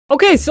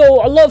Okay,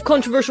 so a lot of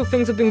controversial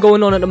things have been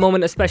going on at the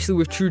moment, especially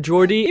with True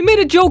Geordie. He made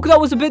a joke that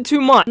was a bit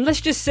too much.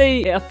 Let's just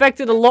say it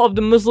affected a lot of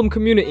the Muslim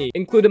community,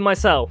 including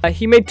myself.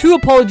 He made 2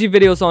 apology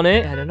videos on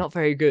it, and they're not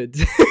very good.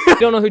 If you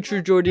don't know who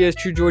True Geordie is,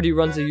 True Geordie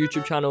runs a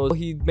YouTube channel.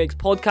 He makes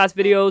podcast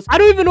videos. I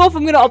don't even know if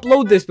I'm gonna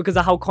upload this because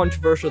of how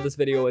controversial this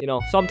video is. You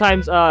know,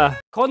 sometimes,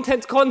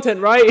 content's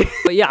content, right?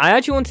 But yeah, I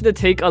actually wanted to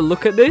take a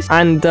look at this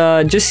and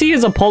just see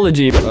his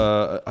apology.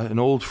 An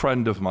old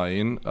friend of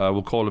mine,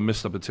 we'll call him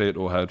Mr.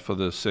 Potato Head for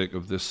the sake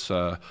of this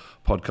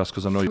podcast,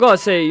 because I know I gotta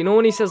say, you know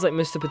when he says like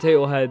Mr.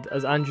 Potato Head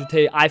as Andrew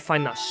Tate, I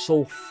find that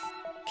so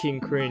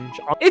fucking cringe.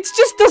 It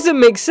just doesn't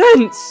make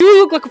sense. You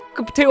look like a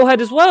fucking potato head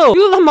as well.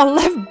 You look like my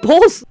left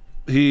balls.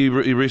 He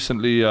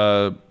recently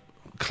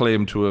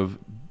claimed to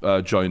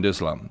have joined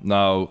Islam.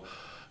 Now,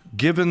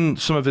 given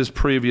some of his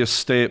previous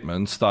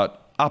statements that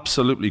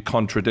absolutely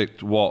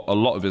contradict what a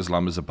lot of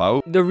Islam is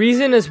about. The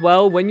reason as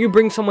well, when you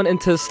bring someone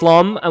into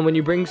Islam and when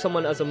you bring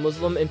someone as a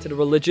Muslim into the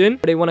religion,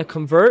 they want to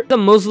convert. The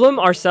Muslim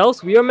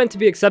ourselves, we are meant to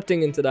be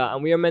accepting into that,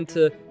 and we are meant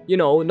to, you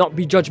know, not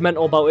be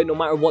judgmental about it no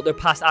matter what their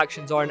past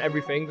actions are and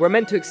everything. We're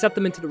meant to accept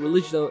them into the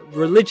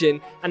religion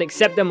and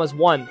accept them as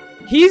one.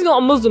 He's not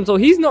a Muslim, so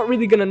he's not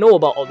really gonna know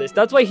about all this.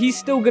 That's why he's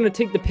still gonna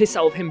take the piss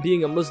out of him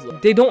being a Muslim.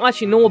 They don't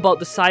actually know about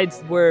the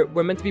sides where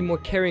we're meant to be more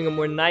caring and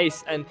more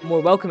nice and more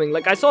welcoming.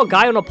 Like, I saw a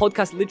guy on a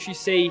podcast literally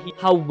say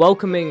how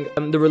welcoming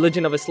the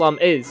religion of Islam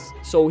is.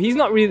 So he's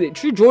not really...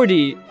 True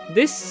Geordie,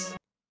 this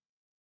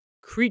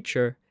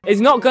creature is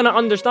not gonna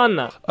understand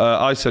that.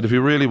 I said if he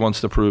really wants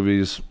to prove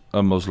he's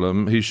a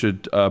Muslim, he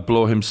should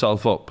blow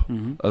himself up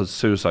as a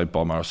suicide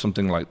bomber or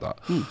something like that.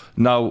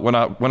 Now, when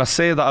I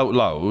say that out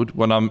loud,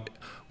 when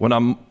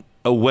I'm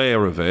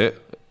aware of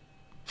it,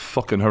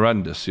 fucking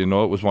horrendous, you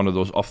know? It was one of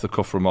those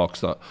off-the-cuff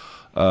remarks that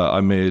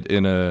I made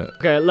in a...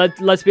 Okay,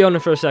 let's be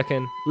honest for a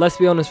second. Let's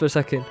be honest for a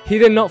second. He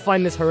did not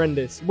find this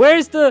horrendous.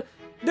 Where's the...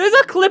 There's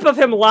a clip of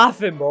him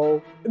laughing,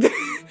 bro.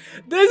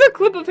 There's a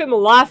clip of him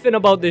laughing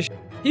about this.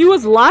 He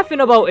was laughing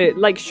about it,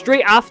 like,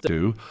 straight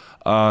after.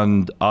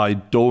 And I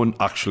don't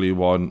actually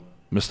want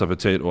Mr.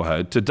 Potato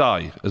Head to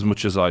die, as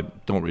much as I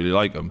don't really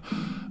like him.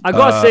 I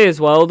gotta say as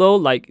well, though,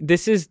 like,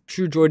 this is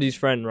True Geordie's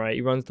friend, right?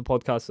 He runs the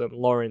podcast,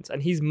 Lawrence,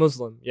 and he's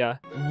Muslim, yeah?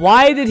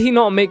 Why did he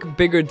not make a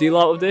bigger deal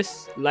out of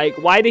this? Like,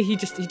 why did he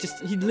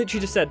literally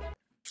just said,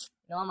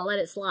 no, I'm gonna let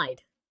it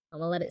slide. I'm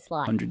gonna let it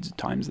slide. Hundreds of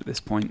times at this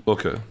point.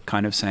 Okay.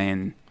 Kind of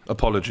saying...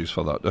 Apologies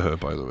for that to her,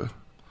 by the way.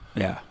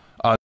 Yeah.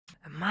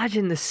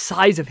 Imagine the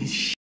size of his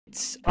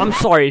shits. I'm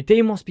sorry,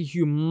 they must be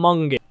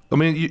humongous. I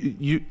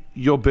mean,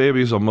 your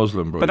babies are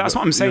Muslim, bro. But that's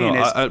what I'm saying, you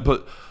know,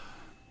 but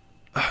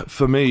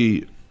for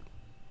me,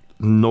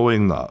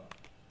 knowing that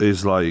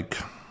is like...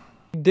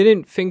 He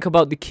didn't think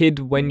about the kid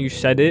when you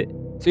said it.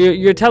 So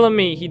you're telling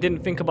me he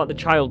didn't think about the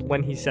child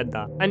when he said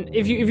that. And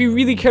if you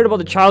really cared about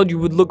the child, you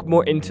would look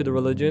more into the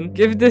religion.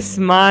 Give this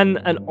man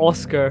an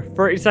Oscar.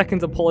 30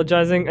 seconds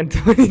apologizing and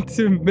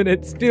 22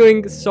 minutes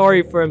feeling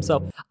sorry for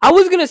himself. I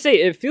was gonna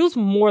say, it feels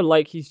more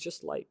like he's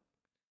just like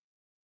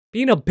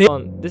being a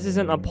bitch. This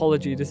isn't an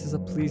apology. This is a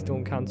please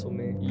don't cancel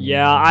me.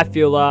 Yeah, I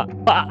feel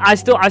that. But I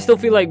still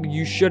feel like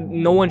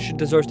no one should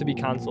deserve to be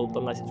cancelled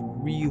unless it's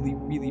really,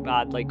 really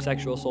bad, like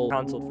sexual assault,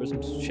 cancelled for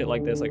some shit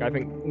like this. Like, I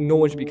think no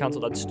one should be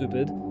cancelled. That's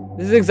stupid.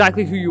 This is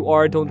exactly who you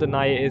are. Don't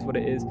deny it is what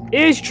it is.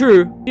 It is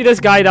true. See this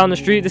guy down the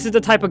street. This is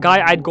the type of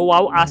guy I'd go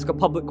out, ask a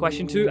public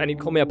question to, and he'd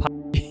call me a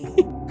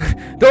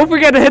Don't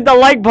forget to hit that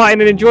like button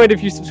and enjoy it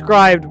if you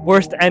subscribed.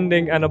 Worst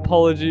ending and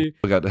apology.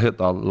 Don't forget to hit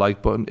that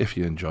like button if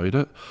you enjoyed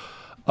it.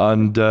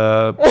 And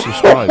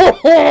subscribe.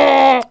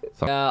 Yeah,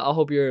 I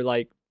hope you're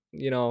like,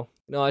 you know,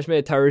 no, I just made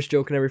a terrorist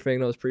joke and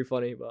everything. That was pretty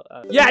funny, but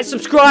yeah,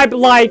 subscribe,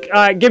 like,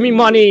 give me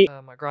money.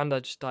 My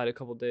granddad just died a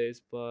couple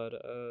days, but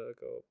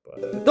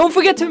don't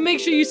forget to make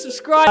sure you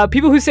subscribe.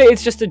 People who say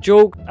it's just a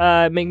joke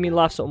make me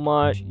laugh so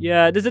much.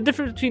 Yeah, there's a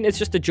difference between it's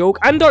just a joke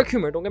and dark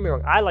humor. Don't get me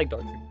wrong, I like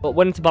dark humor, but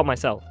when it's about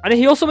myself. And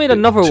he also made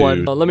another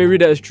one. Let me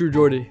read it as True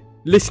Geordie.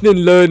 Listening,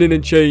 learning,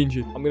 and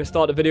changing. I'm gonna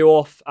start the video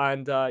off,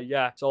 and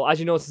yeah. So as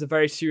you know, this is a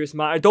very serious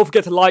matter. Don't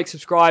forget to like,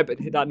 subscribe, and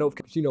hit that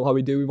notification. You know how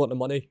we do. We want the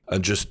money.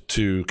 And just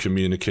to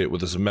communicate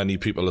with as many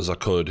people as I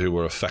could who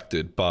were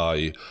affected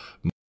by...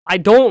 I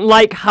don't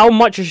like how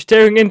much you're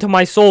staring into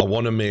my soul. I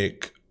want to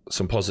make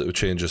some positive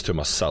changes to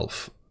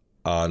myself,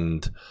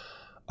 and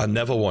I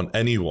never want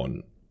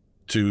anyone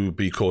to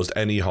be caused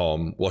any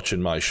harm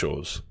watching my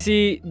shows.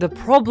 See, the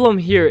problem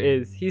here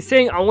is, he's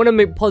saying I want to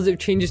make positive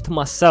changes to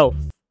myself.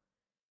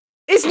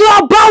 It's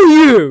not about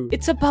you!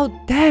 It's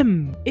about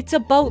them. It's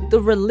about the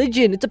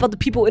religion. It's about the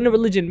people in the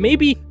religion.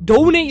 Maybe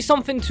donate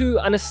something to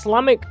an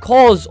Islamic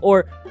cause,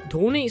 or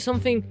donate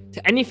something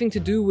to anything to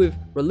do with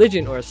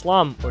religion or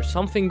Islam or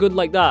something good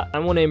like that. I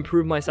want to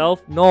improve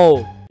myself.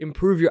 No.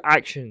 Improve your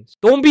actions.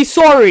 Don't be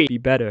sorry. Be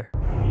better.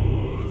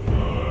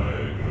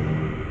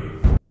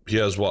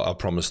 Here's what I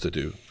promise to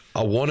do.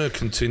 I want to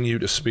continue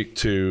to speak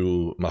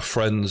to my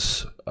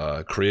friends,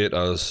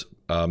 creators,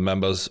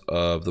 members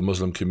of the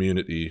Muslim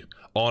community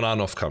on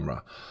and off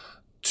camera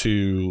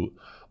to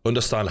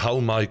understand how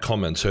my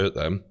comments hurt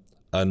them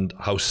and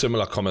how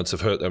similar comments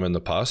have hurt them in the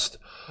past.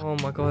 Oh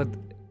my god.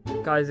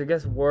 Guys, it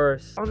gets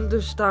worse.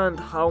 Understand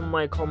how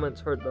my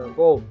comments hurt them.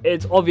 Bro,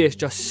 it's obvious.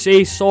 Just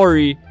say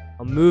sorry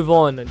and move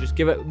on and just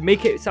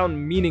make it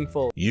sound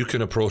meaningful. You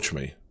can approach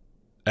me.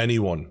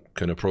 Anyone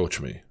can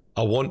approach me.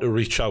 I want to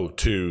reach out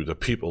to the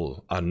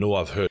people I know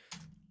I've hurt.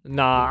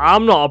 Nah,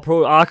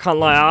 I can't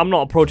lie, I'm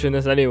not approaching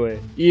this anyway.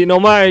 No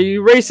matter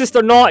you racist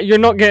or not, you're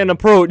not getting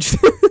approached.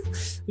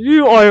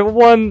 You are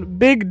one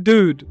big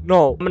dude.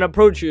 No, I'm gonna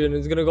approach you and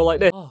it's gonna go like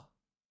this. Oh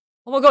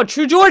my god,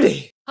 True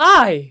Geordie!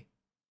 Hi!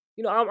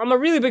 I'm a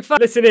really big fan.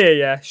 Listen here,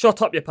 yeah.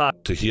 Shut up, you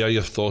pat. To hear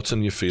your thoughts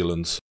and your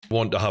feelings. I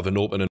want to have an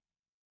open and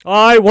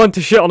I want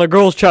to shit on a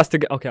girl's chest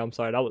again. Okay, I'm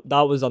sorry.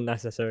 That was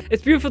unnecessary.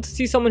 It's beautiful to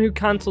see someone who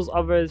cancels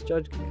others.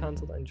 Judge can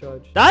cancel and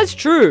judge. That's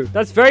true.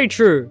 That's very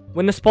true.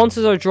 When the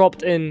sponsors are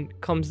dropped in,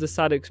 comes the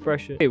sad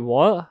expression. Wait,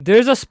 what?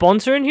 There's a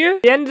sponsor in here?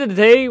 At the end of the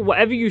day,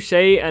 whatever you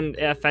say and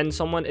it offends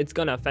someone, it's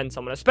gonna offend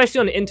someone. Especially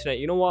on the internet.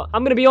 You know what?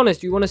 I'm gonna be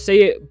honest. You want to say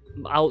it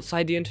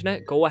outside the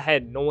internet? Go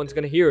ahead. No one's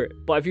gonna hear it.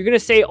 But if you're gonna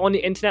say it on the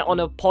internet on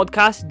a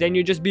podcast, then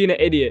you're just being an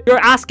idiot. You're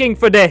asking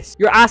for this.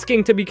 You're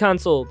asking to be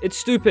cancelled. It's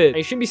stupid. And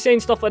you shouldn't be saying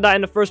stuff like that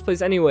in the first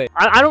place anyway.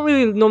 I don't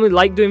really normally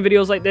like doing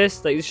videos like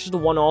this. Like, it's just a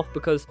one-off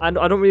because I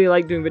don't really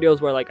like doing videos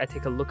where like I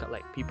take a look at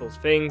like people's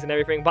things and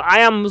everything. But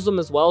I am Muslim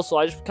as well, so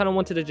I just kind of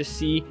wanted to just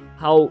see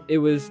how it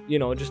was,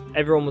 just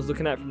everyone was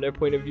looking at it from their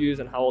point of views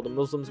and how all the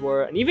Muslims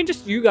were, and even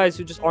just you guys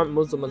who just aren't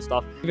Muslim and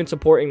stuff, even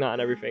supporting that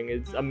and everything.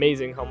 It's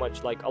amazing how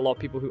much like a lot of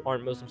people who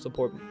aren't Muslim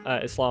support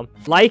Islam.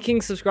 Liking,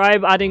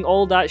 subscribe, adding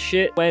all that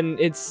shit when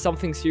it's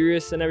something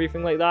serious and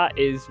everything like that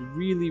is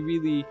really,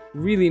 really,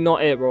 really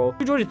not it, bro.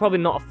 George is probably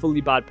not a fully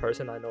bad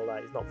person. I know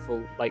that he's not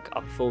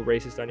a full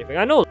racist or anything.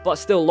 I know, but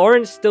still,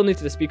 Lawrence still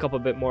needed to speak up a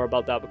bit more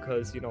about that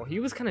because he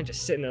was kind of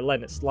just sitting there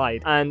letting it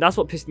slide, and that's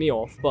what pissed me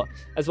off. But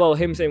as well,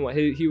 him saying what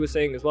he was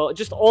saying as well,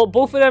 just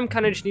both of them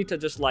kind of just need to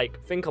just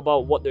like think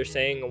about what they're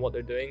saying and what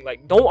they're doing.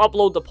 Like, don't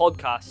upload the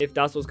podcast if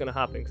that's what's gonna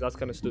happen, because that's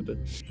kind of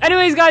stupid.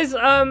 Anyways, guys,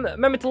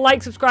 remember to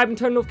like, subscribe, and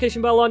turn the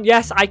notification bell on.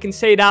 Yes, I can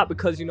say that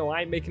because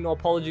I ain't making no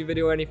apology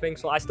video or anything,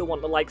 so I still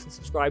want the likes and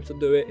subscribe, so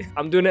do it.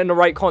 I'm doing it in the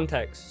right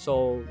context,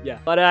 so yeah.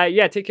 But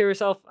yeah, take care of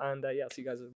yourself, and yeah, I'll see you guys.